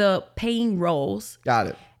of the paying roles. Got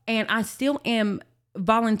it. And I still am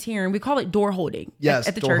volunteering. We call it door holding. Yes,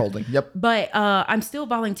 at the door church. Holding. Yep. But I'm still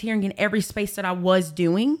volunteering in every space that I was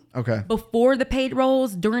doing. Okay. Before the paid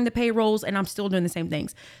roles, during the paid roles, and I'm still doing the same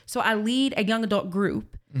things. So I lead a young adult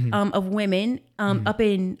group of women up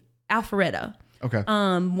in Alpharetta. Okay.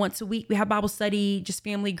 Once a week we have Bible study, just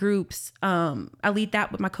family groups. I lead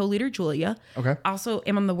that with my co-leader Julia. Okay. Also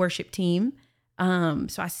am on the worship team.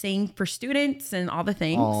 So I sing for students and all the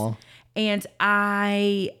things. Aww. And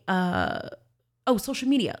social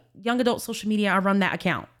media, young adult social media. I run that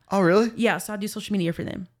account. Oh, really? Yeah. So I do social media for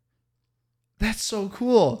them. That's so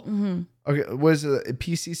cool. Okay, was it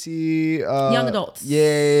PCC? Young adults.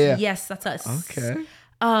 Yeah. Yes, that's us. Okay.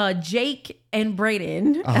 Jake and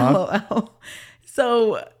Braden. LOL.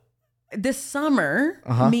 So this summer,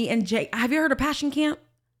 me and Jake. Have you heard of Passion Camp?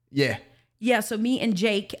 Yeah. Yeah. So me and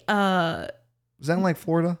Jake. Was that in like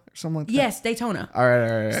Florida or something like that? Yes, Daytona. All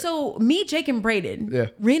right. So me, Jake, and Braden,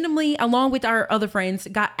 randomly, along with our other friends,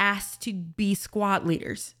 got asked to be squad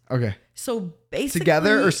leaders. Okay. So basically,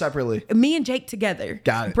 together or separately? Me and Jake together.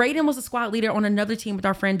 Got it. Braden was a squad leader on another team with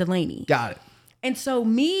our friend Delaney. Got it. And so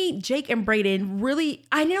me, Jake, and Braden really,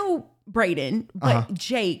 I know Braden, but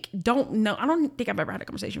Jake, don't know. I don't think I've ever had a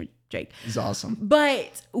conversation with Jake. He's awesome.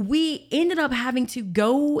 But we ended up having to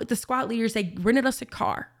go, the squad leaders, they rented us a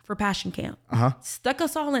car for Passion Camp, stuck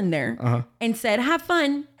us all in there and said, have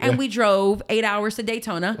fun. And we drove 8 hours to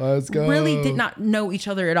Daytona. Let's go. Really did not know each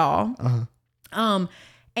other at all.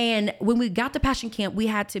 And when we got to Passion Camp, we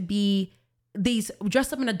had to be these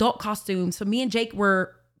dressed up in adult costumes. So me and Jake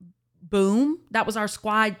were Boom. That was our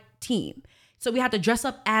squad team. So we had to dress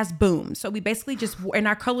up as Boom. So we basically just wore, and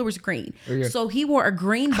our color was green. Okay. So he wore a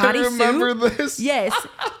green bodysuit. I remember this. Yes.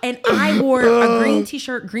 And I wore a green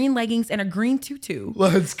t-shirt, green leggings, and a green tutu.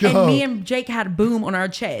 Let's go. And me and Jake had Boom on our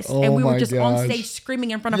chest. And we were just on stage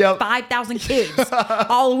screaming in front of 5,000 kids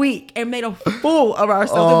all week and made a fool of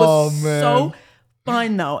ourselves. It was so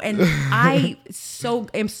fun though. And I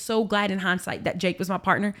am so glad in hindsight that Jake was my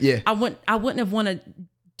partner. Yeah. I wouldn't have wanted to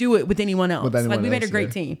do it with anyone else. We made a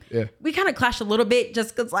great team. Yeah. We kind of clashed a little bit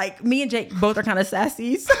just because like me and Jake both are kind of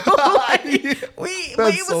sassy. So like, it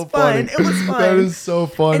was fun. It was fun. That is so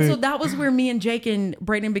funny. And so that was where me and Jake and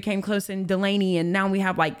Braden became close, and Delaney, and now we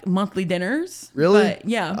have like monthly dinners. Really? But,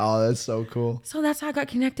 yeah. Oh, that's so cool. So that's how I got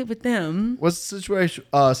connected with them. What's the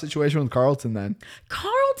situation with Carlton then?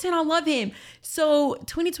 Carlton, I love him. So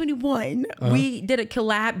 2021, we did a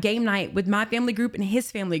collab game night with my family group and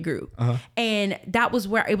his family group. And that was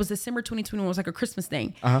where it was December 2021. It was like a Christmas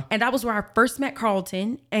thing. And that was where I first met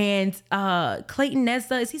Carlton and Clayton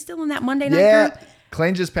Nesda. Is he still in that Monday night group?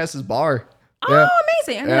 Clayton just passed his bar. Oh,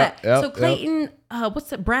 amazing. I know that. Yep, so Clayton,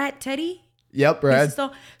 what's it? Brad, Teddy? Yep, Brad.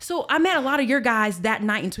 So I met a lot of your guys that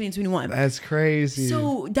night in 2021. That's crazy.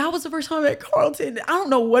 So that was the first time I met Carlton. I don't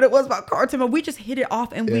know what it was about Carlton, but we just hit it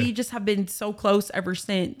off, and we just have been so close ever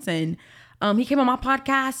since. And he came on my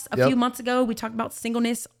podcast a few months ago. We talked about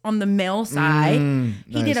singleness on the male side.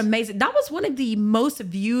 He did amazing. That was one of the most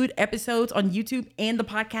viewed episodes on YouTube and the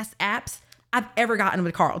podcast apps I've ever gotten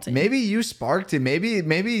with Carlton. Maybe you sparked it. Maybe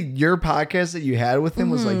your podcast that you had with him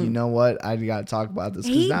was like, you know what? I got to talk about this.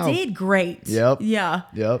 He did great. Yep. Yeah.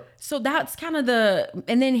 Yep. So that's kind of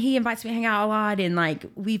and then he invites me to hang out a lot, and like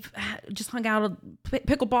we've just hung out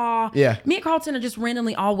pickleball. Yeah. Me and Carlton are just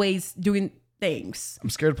randomly always doing things. I'm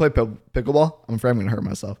scared to play pickleball. I'm afraid I'm going to hurt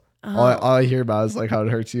myself. All I hear about is like how it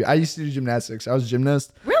hurts you. I used to do gymnastics. I was a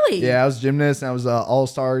gymnast. Really? Yeah, I was a gymnast, and I was an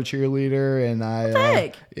all-star cheerleader, and what the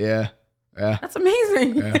heck? Yeah. That's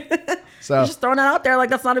amazing. Yeah. So you're just throwing that out there like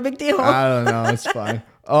that's not a big deal. I don't know. It's fine.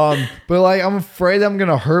 But like I'm afraid I'm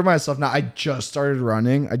gonna hurt myself now. I just started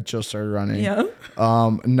running. Yeah.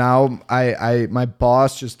 Now my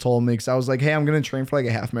boss just told me, because I was like, hey, I'm gonna train for like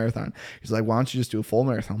a half marathon. He's like, why don't you just do a full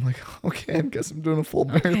marathon? I'm like, okay, I guess I'm doing a full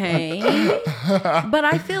marathon. Okay. But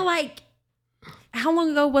I feel like, how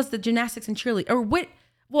long ago was the gymnastics and cheerleading? Or what?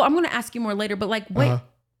 Well, I'm gonna ask you more later. But like,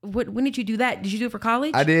 when did you do that? Did you do it for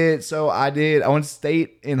college? I did. I went to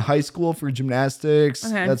state in high school for gymnastics.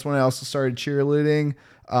 Okay. That's when I also started cheerleading.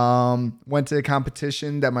 Went to a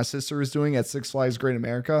competition that my sister was doing at Six Flags Great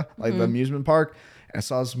America, like the amusement park. And I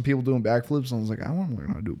saw some people doing backflips, and I was like, I want to learn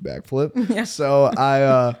how to do a backflip. Yeah. So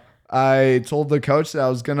I told the coach that I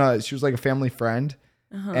was she was like a family friend.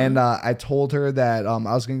 And I told her that I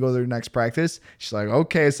was going to go to their next practice. She's like,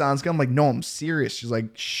 okay, sounds good. I'm like, no, I'm serious. She's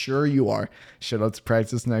like, sure you are. Showed up to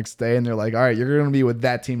practice next day, and they're like, all right, you're going to be with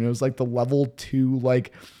that team. And it was like the level 2,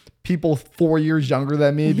 like people 4 years younger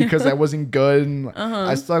than me, because I wasn't good. And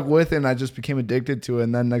I stuck with it, and I just became addicted to it.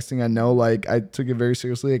 And then next thing I know, like I took it very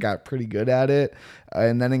seriously. I got pretty good at it.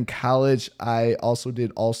 And then in college, I also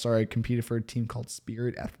did All-Star. I competed for a team called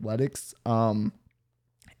Spirit Athletics.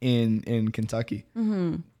 In Kentucky.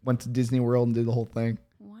 Went to Disney World and did the whole thing.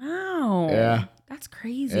 Wow. Yeah. That's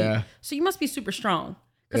crazy. Yeah. So you must be super strong.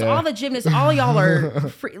 Because all the gymnasts, all y'all are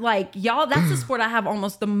free, like y'all, that's the sport I have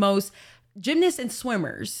almost the most. Gymnasts and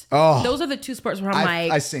swimmers. Oh. Those are the two sports where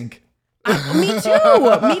I sink. Me too.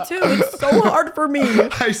 Me too. It's so hard for me.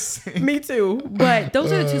 I sink. Me too. But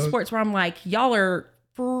those are the two sports where I'm like, y'all are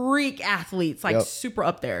freak athletes, like super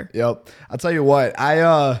up there. Yep. I'll tell you what,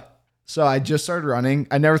 So I just started running.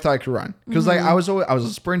 I never thought I could run because like I was a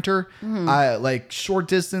sprinter. I like short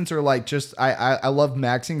distance or like just I love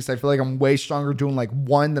maxing because I feel like I'm way stronger doing like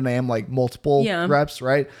one than I am like multiple reps,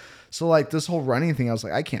 right? So like this whole running thing, I was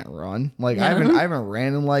like, I can't run. Like I haven't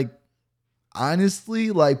ran in like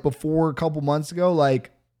honestly like before a couple months ago,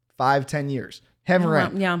 like 5-10 years. Haven't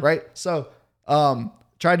ran. Right. So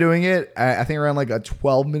tried doing it. I think I ran like a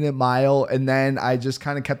 12-minute mile, and then I just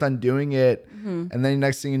kind of kept on doing it. And then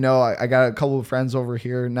next thing you know, I got a couple of friends over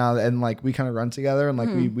here now, and like we kind of run together, and like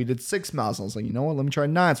we did 6 miles. And I was like, you know what? Let me try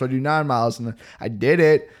 9. So I do 9 miles, and then I did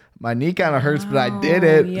it. My knee kind of hurts, but I did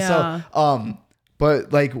it. Yeah. So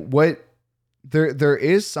but like what there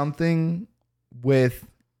is something with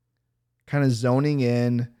kind of zoning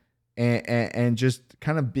in and just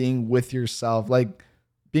kind of being with yourself, like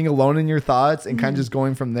being alone in your thoughts and kind of just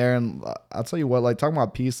going from there. And I'll tell you what, like talking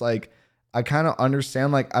about peace, like I kind of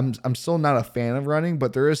understand, like I'm still not a fan of running,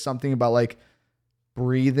 but there is something about like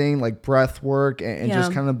breathing, like breath work and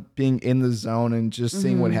just kind of being in the zone and just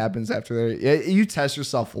seeing what happens after there. You test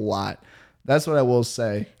yourself a lot. That's what I will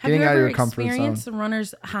say. Getting out of your comfort zone. Have you ever experienced the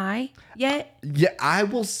runner's high yet? Yeah, I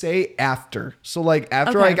will say after. So like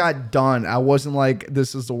after I got done, I wasn't like,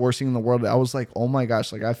 this is the worst thing in the world. I was like, oh my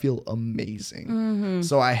gosh, like I feel amazing.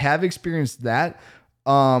 So I have experienced that.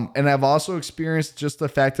 And I've also experienced just the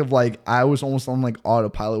fact of like, I was almost on like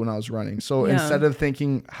autopilot when I was running. So instead of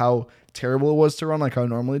thinking how terrible it was to run like I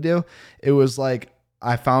normally do, it was like,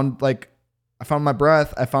 I found my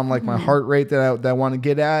breath. I found like my heart rate that I want to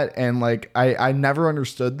get at. And like, I never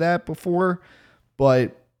understood that before,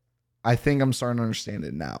 but I think I'm starting to understand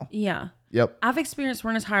it now. Yeah. Yep. I've experienced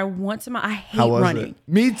runner's high once in my, I hate running. It?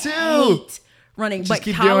 Me too. Hate running. Just but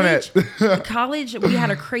keep college, doing it. college, we had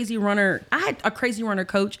a crazy runner. I had a crazy runner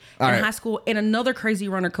coach in high school and another crazy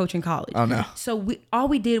runner coach in college. Oh no. So all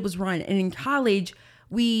we did was run. And in college,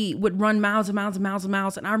 we would run miles and miles and miles and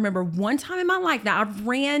miles. And I remember one time in my life, now I've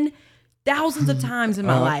ran thousands of times in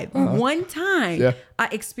my life. One time I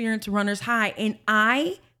experienced runner's high and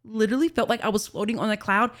I literally felt like I was floating on a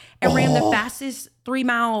cloud and ran the fastest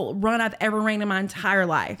 3-mile run I've ever ran in my entire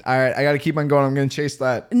life. All right, I got to keep on going. I'm going to chase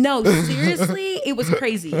that. No, seriously, it was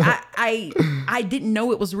crazy. I didn't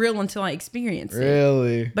know it was real until I experienced it.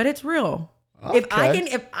 Really? But it's real. Okay. If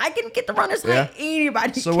I can get the runner's high,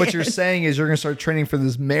 anybody can. So what you're saying is you're going to start training for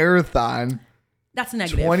this marathon. That's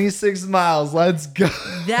negative. 26 miles. Let's go.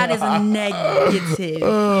 That is a negative.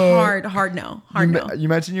 Hard no. You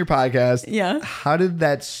mentioned your podcast. Yeah. How did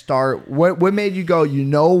that start? What made you go, you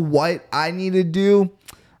know what I need to do?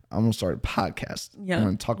 I'm going to start a podcast. Yeah. I'm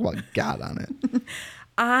going to talk about God on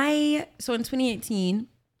it. So in 2018,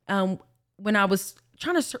 when I was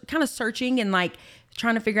kind of searching and like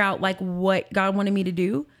trying to figure out like what God wanted me to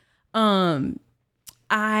do,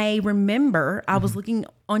 I remember I was looking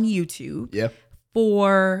on YouTube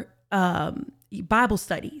for Bible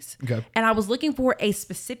studies. Okay. And I was looking for a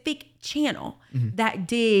specific channel that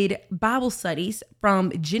did Bible studies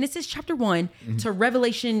from Genesis chapter 1 to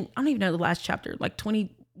Revelation. I don't even know the last chapter, like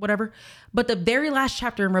 20, whatever, but the very last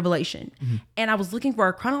chapter in Revelation. And I was looking for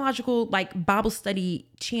a chronological like Bible study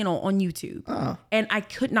channel on YouTube. And I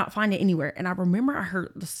could not find it anywhere. And I remember I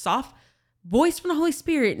heard the soft voice from the Holy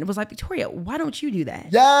Spirit and it was like, Victoria, why don't you do that?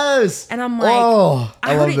 Yes. And I'm like,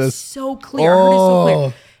 I heard it so clear. I heard it so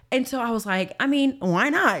clear. And so I was like, I mean, why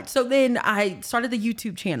not? So then I started the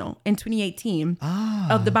YouTube channel in 2018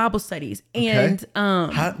 of the Bible studies. And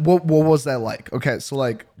what was that like? Okay, so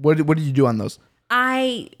like, what did you do on those?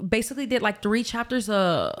 I basically did like 3 chapters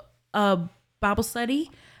of Bible study,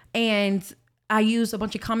 and I used a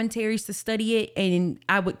bunch of commentaries to study it, and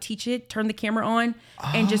I would teach it, turn the camera on,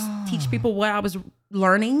 and just teach people what I was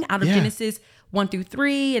learning out of Genesis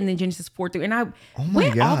 1-3, and then Genesis 4-, and I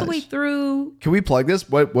went all the way through. Can we plug this?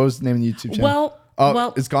 What was the name of the YouTube channel?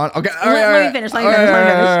 Well, it's gone. Okay, let me finish. Let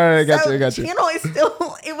me finish. Got you. Channel is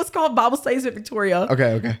still. It was called Bible Studies with Victoria.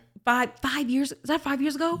 Okay. 5 years. Is that 5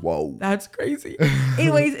 years ago? Whoa, that's crazy.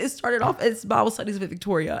 Anyways, it started off as Bible Studies with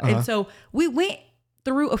Victoria, and so we went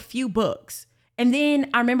through a few books. And then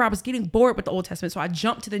I remember I was getting bored with the Old Testament, so I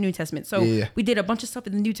jumped to the New Testament. So we did a bunch of stuff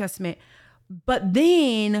in the New Testament. But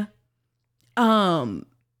then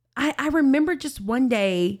I remember just one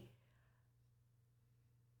day,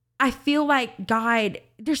 I feel like God,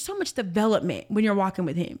 there's so much development when you're walking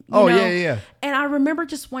with him. You know? Yeah. And I remember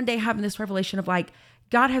just one day having this revelation of like,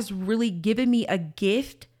 God has really given me a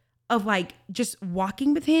gift of like just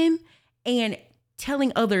walking with him and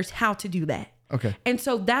telling others how to do that. Okay. And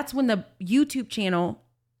so that's when the YouTube channel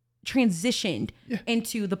transitioned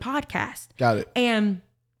into the podcast. Got it. And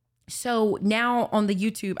So now on the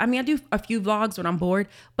YouTube, I mean, I do a few vlogs when I'm bored,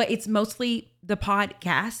 but it's mostly the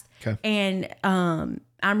podcast. Okay. And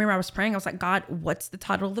I remember I was praying. I was like, God, what's the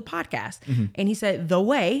title of the podcast? And he said, The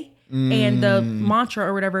Way. And the mantra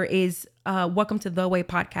or whatever is welcome to The Way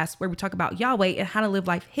podcast, where we talk about Yahweh and how to live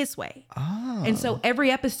life his way. Oh. And so every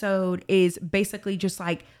episode is basically just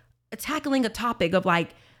like tackling a topic of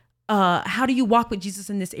like, how do you walk with Jesus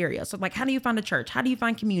in this area? So like, how do you find a church? How do you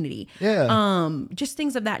find community? Yeah. Just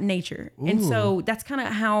things of that nature. Ooh. And so that's kind of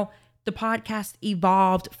how the podcast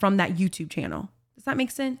evolved from that YouTube channel. Does that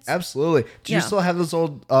make sense? Absolutely. Do you still have those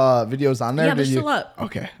old videos on there? Yeah, they're still up.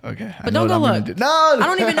 Okay. But don't go look. No. I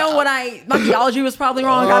don't even know what my theology was probably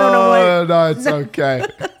wrong. I don't know what. No, it's okay.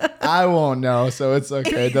 I won't know, so it's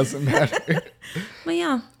okay. It doesn't matter. But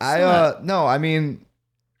yeah. No, I mean,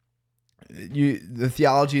 the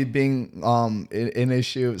theology being an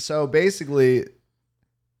issue. So basically,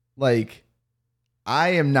 like, I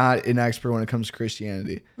am not an expert when it comes to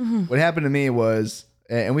Christianity. Mm-hmm. What happened to me was,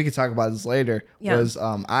 and we can talk about this later, was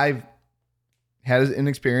I've had an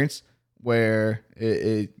experience where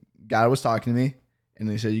God was talking to me, and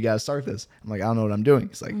he said, you got to start this. I'm like, I don't know what I'm doing.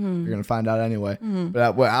 He's like, you're going to find out anyway.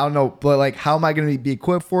 But I don't know. But like, how am I going to be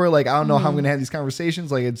equipped for it? Like, I don't know how I'm going to have these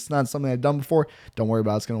conversations. Like, it's not something I've done before. Don't worry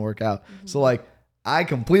about it. It's going to work out. So like, I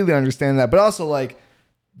completely understand that. But also like,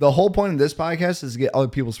 the whole point of this podcast is to get other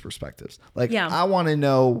people's perspectives. Like, I want to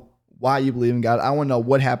know why you believe in God. I want to know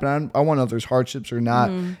what happened. I want to know if there's hardships or not.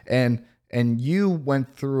 And you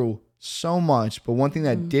went through so much, but one thing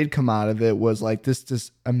that did come out of it was like this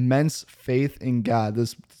immense faith in God,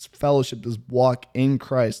 this fellowship, this walk in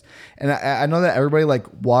Christ. And I know that everybody like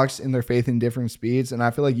walks in their faith in different speeds, and I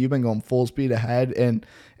feel like you've been going full speed ahead and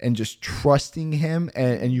just trusting him,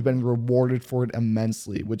 and you've been rewarded for it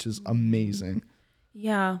immensely, which is amazing.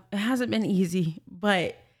 Yeah, it hasn't been easy,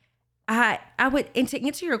 but I would, and to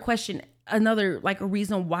answer your question, another like a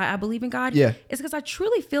reason why I believe in God is because I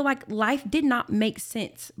truly feel like life did not make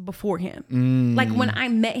sense before him. Like when I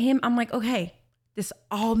met him, I'm like, okay, this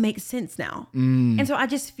all makes sense now. And so I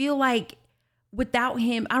just feel like without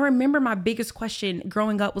him, I remember my biggest question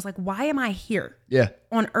growing up was like, why am I here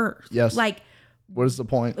on earth? Yes. Like, what is the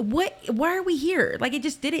point? Why are we here? Like, it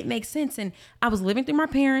just didn't make sense. And I was living through my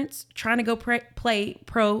parents, trying to go play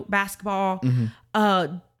pro basketball.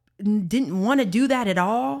 Didn't want to do that at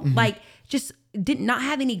all. Like, just did not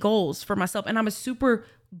have any goals for myself. And I'm a super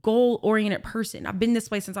goal-oriented person. I've been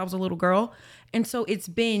this way since I was a little girl. And so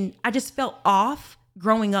I just felt off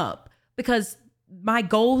growing up because my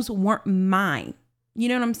goals weren't mine. You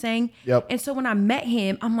know what I'm saying? Yep. And so when I met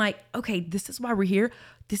him, I'm like, okay, this is why we're here.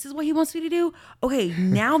 This is what he wants me to do. Okay,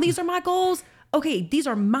 now these are my goals. Okay, these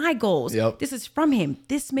are my goals. Yep. This is from him.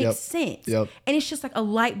 This makes sense. Yep. And it's just like a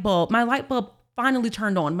light bulb. My light bulb finally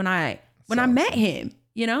turned on when I met him,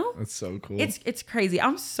 you know? That's so cool. It's crazy.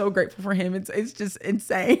 I'm so grateful for him. It's just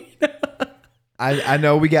insane. I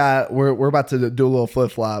know we're about to do a little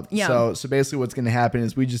flip flop. Yeah. So basically what's going to happen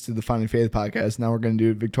is we just did the Finding Faith podcast. Now we're going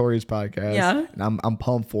to do Victoria's podcast. Yeah. And I'm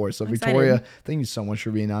pumped for it. So I'm Victoria, excited. thank you so much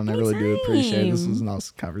for being on. I really do appreciate it. This was an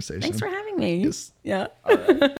awesome conversation. Thanks for having me. Yes. Yeah.